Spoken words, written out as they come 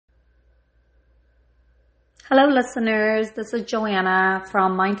Hello, listeners. This is Joanna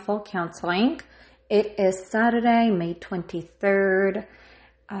from Mindful Counseling. It is Saturday, May 23rd.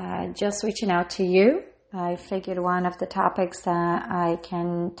 Just reaching out to you. I figured one of the topics that I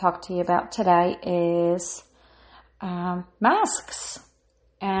can talk to you about today is masks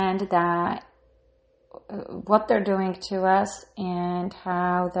and that what they're doing to us and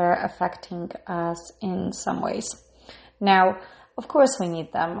how they're affecting us in some ways. Now, of course, we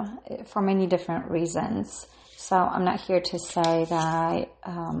need them for many different reasons. So I'm not here to say that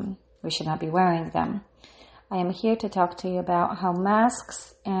we should not be wearing them. I am here to talk to you about how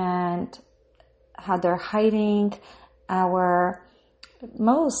masks and how they're hiding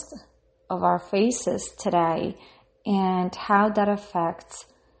most of our faces today and how that affects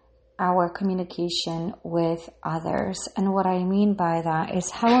our communication with others. And what I mean by that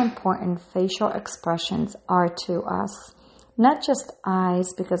is how important facial expressions are to us. Not just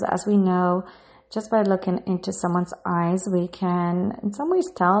eyes, because as we know, just by looking into someone's eyes, we can in some ways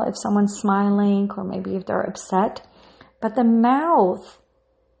tell if someone's smiling or maybe if they're upset. But the mouth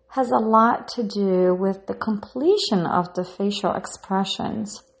has a lot to do with the completion of the facial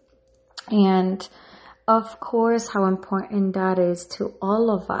expressions. And of course, how important that is to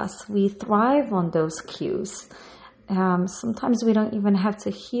all of us. We thrive on those cues. Sometimes we don't even have to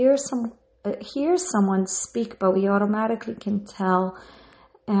hear someone speak, but we automatically can tell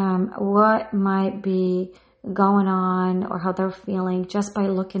what might be going on or how they're feeling just by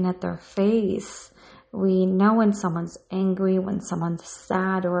looking at their face. We know when someone's angry, when someone's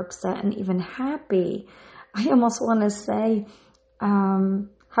sad or upset and even happy. I almost want to say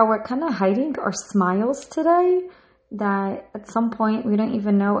how we're kind of hiding our smiles today, that at some point we don't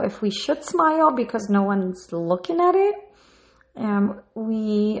even know if we should smile because no one's looking at it.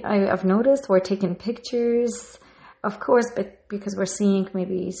 I've noticed we're taking pictures, of course, but because we're seeing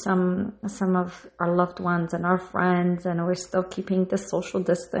maybe some of our loved ones and our friends, and we're still keeping the social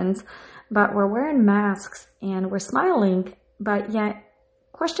distance, but we're wearing masks and we're smiling, but yet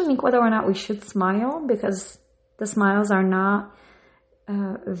questioning whether or not we should smile because the smiles are not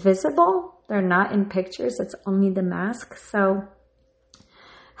visible. They're not in pictures. It's only the mask. So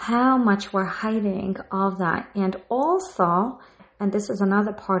how much we're hiding all that. And also, and this is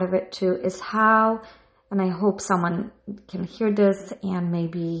another part of it too, is how, and I hope someone can hear this and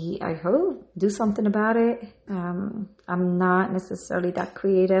maybe, I hope, do something about it. I'm not necessarily that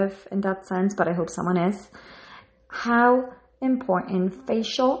creative in that sense, but I hope someone is. How important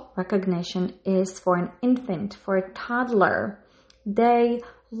facial recognition is for an infant, for a toddler. They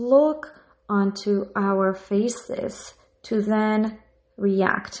look onto our faces to then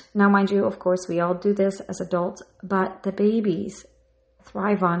react. Now, mind you, of course, we all do this as adults, but the babies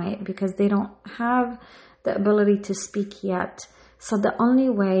thrive on it because they don't have the ability to speak yet. So the only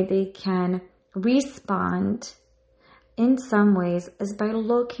way they can respond in some ways is by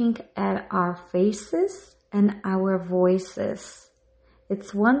looking at our faces and our voices.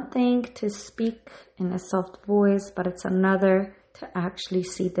 It's one thing to speak in a soft voice, but it's another to actually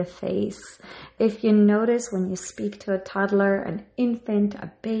see the face. If you notice when you speak to a toddler, an infant,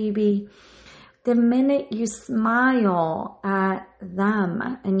 a baby, the minute you smile at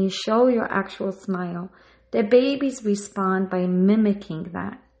them and you show your actual smile, the babies respond by mimicking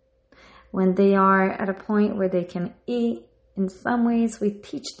that. When they are at a point where they can eat, in some ways we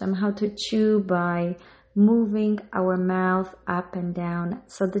teach them how to chew by moving our mouth up and down.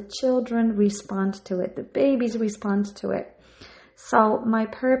 So the children respond to it. The babies respond to it. So my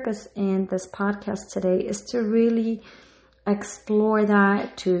purpose in this podcast today is to really explore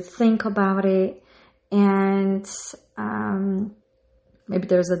that, to think about it, and maybe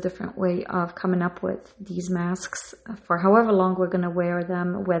there's a different way of coming up with these masks for however long we're going to wear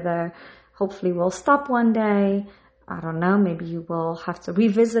them, whether hopefully we'll stop one day. I don't know, maybe you will have to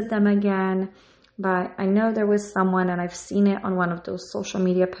revisit them again. But I know there was someone, and I've seen it on one of those social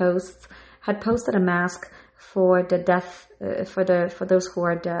media posts, had posted a mask for the deaf, for those who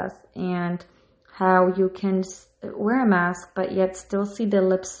are deaf, and how you can wear a mask but yet still see the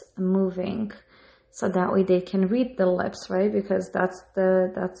lips moving, so that way they can read the lips, right? Because that's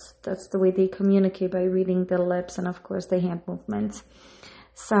the way they communicate, by reading the lips and of course the hand movements.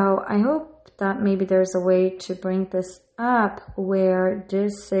 So I hope that maybe there's a way to bring this up where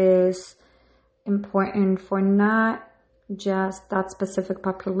this is important for not just that specific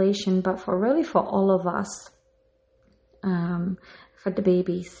population, but for all of us, for the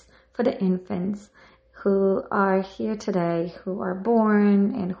babies, for the infants who are here today, who are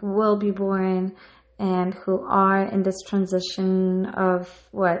born and who will be born, and who are in this transition of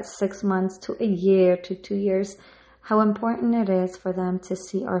 6 months to a year to 2 years. how important it is for them to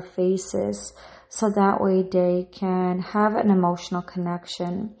see our faces, so that way they can have an emotional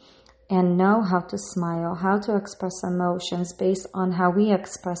connection and know how to smile, how to express emotions based on how we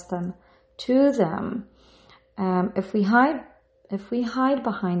express them to them. If we hide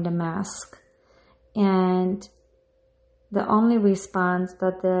behind a mask, and the only response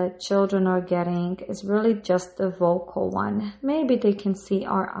that the children are getting is really just the vocal one. Maybe they can see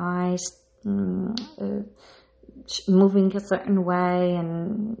our eyes moving a certain way,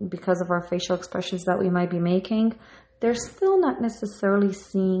 and because of our facial expressions that we might be making, they're still not necessarily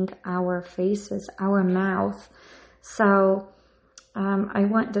seeing our faces, our mouth. So I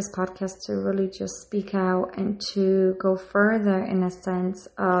want this podcast to really just speak out and to go further in a sense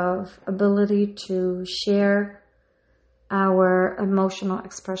of ability to share our emotional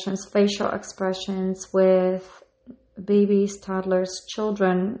expressions, facial expressions with babies, toddlers,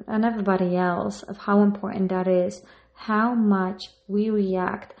 children, and everybody else, of how important that is, how much we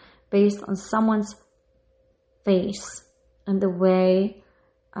react based on someone's face and the way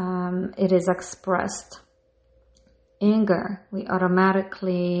it is expressed. Anger, we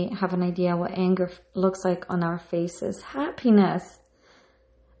automatically have an idea what anger looks like on our faces. Happiness,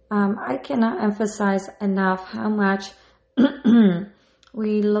 I cannot emphasize enough how much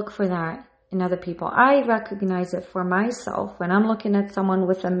we look for that in other people. I recognize it for myself when I'm looking at someone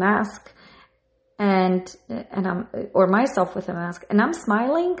with a mask or myself with a mask, and I'm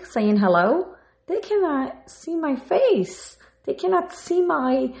smiling, saying hello. They cannot see my face. They cannot see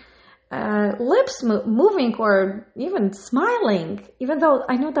my lips moving or even smiling, even though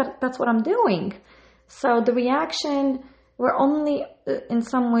I know that that's what I'm doing. So the reaction, we're only in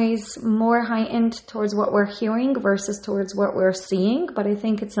some ways more heightened towards what we're hearing versus towards what we're seeing. But I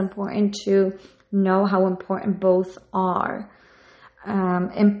think it's important to know how important both are.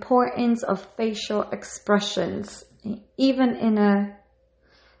 Importance of facial expressions, even in a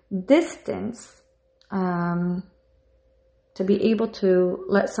distance, to be able to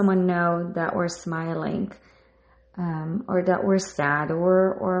let someone know that we're smiling, or that we're sad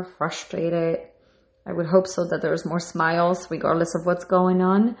or frustrated. I would hope so that there's more smiles regardless of what's going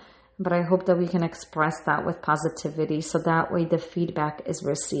on, but I hope that we can express that with positivity, so that way the feedback is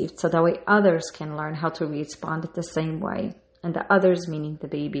received, so that way others can learn how to respond the same way, and the others meaning the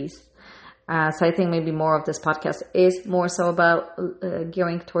babies. So I think maybe more of this podcast is more so about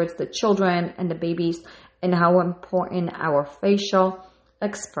gearing towards the children and the babies and how important our facial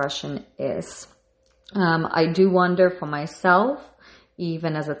expression is. I do wonder for myself,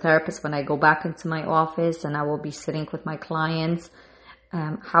 even as a therapist, when I go back into my office and I will be sitting with my clients,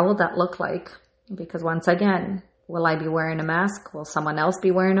 how will that look like? Because once again, will I be wearing a mask? Will someone else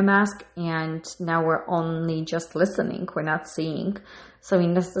be wearing a mask? And now we're only just listening. We're not seeing. So we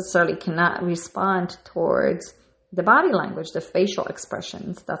necessarily cannot respond towards the body language, the facial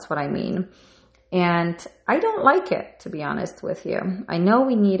expressions. That's what I mean. And I don't like it, to be honest with you. I know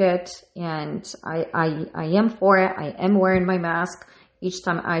we need it, and I am for it. I am wearing my mask each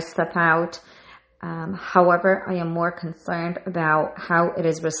time I step out. However, I am more concerned about how it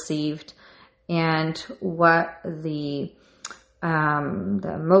is received and what the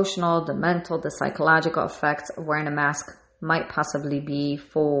emotional, the mental, the psychological effects of wearing a mask might possibly be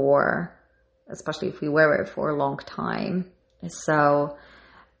for, especially if we wear it for a long time. So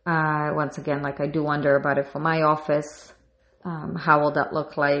once again, like, I do wonder about it for my office. How will that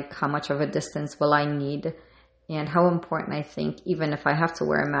look like? How much of a distance will I need? And how important I think, even if I have to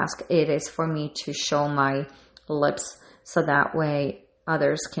wear a mask, it is for me to show my lips, so that way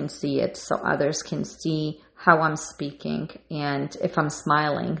others can see it, so others can see how I'm speaking. And if I'm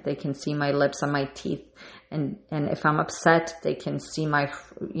smiling, they can see my lips and my teeth. And if I'm upset, they can see my,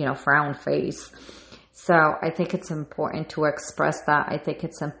 frown face. So I think it's important to express that. I think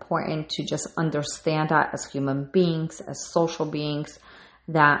it's important to just understand that as human beings, as social beings,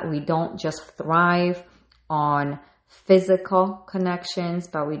 that we don't just thrive on physical connections,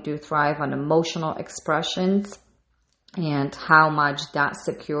 but we do thrive on emotional expressions, and how much that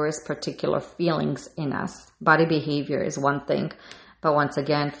secures particular feelings in us. Body behavior is one thing, but once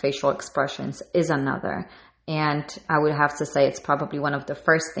again, facial expressions is another. And I would have to say it's probably one of the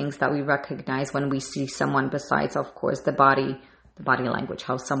first things that we recognize when we see someone, besides, of course, the body language,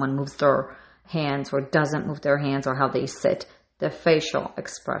 how someone moves their hands or doesn't move their hands, or how they sit. The facial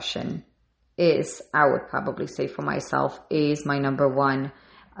expression is, I would probably say for myself, is my number one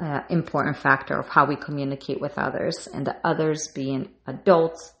important factor of how we communicate with others, and the others being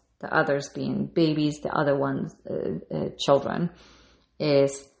adults, the others being babies, the other ones children.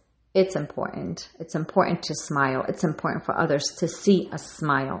 It's important. It's important to smile. It's important for others to see us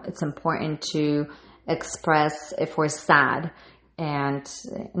smile. It's important to express if we're sad and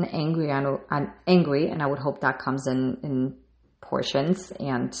angry. I'm angry, and I would hope that comes in portions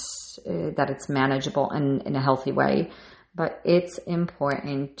and that it's manageable and in a healthy way. But it's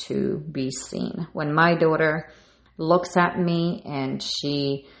important to be seen. When my daughter looks at me and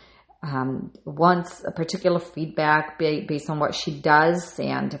she wants a particular feedback based on what she does,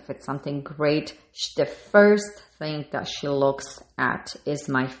 and if it's something great, the first thing that she looks at is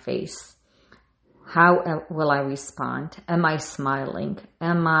my face. How will I respond? Am I smiling?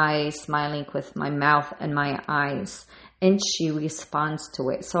 Am I smiling with my mouth and my eyes? And she responds to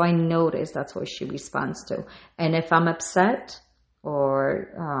it. So I notice that's what she responds to. And if I'm upset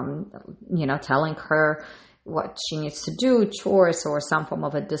or, telling her what she needs to do, chores or some form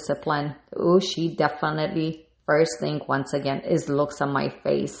of a discipline, she definitely, first thing, once again, is looks at my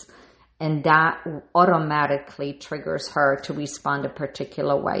face. And that automatically triggers her to respond a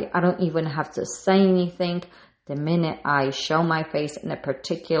particular way. I don't even have to say anything. The minute I show my face in a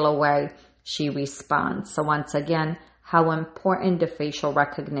particular way, she responds. So once again, how important the facial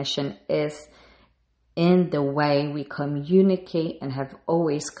recognition is in the way we communicate and have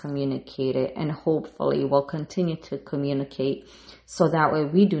always communicated, and hopefully will continue to communicate, so that way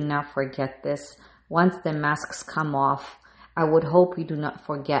we do not forget this. Once the masks come off, I would hope we do not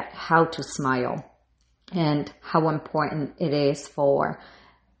forget how to smile and how important it is for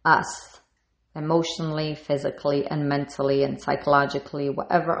us emotionally, physically, and mentally, and psychologically,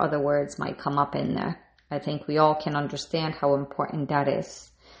 whatever other words might come up in there. I think we all can understand how important that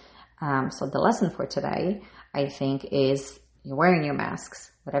is. So the lesson for today, I think, is you're wearing your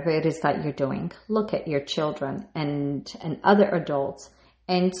masks, whatever it is that you're doing. Look at your children and other adults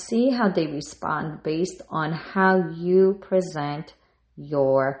and see how they respond based on how you present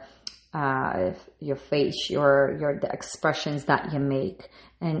your face, the expressions that you make,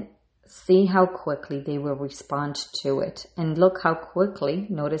 and see how quickly they will respond to it. And look how quickly,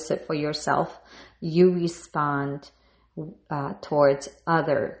 notice it for yourself, you respond towards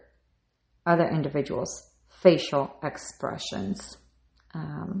other individuals' facial expressions.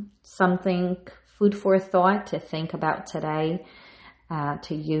 Something, food for thought to think about today,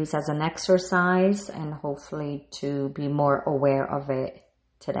 to use as an exercise, and hopefully to be more aware of it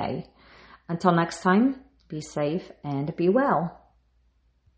today. Until next time, be safe and be well.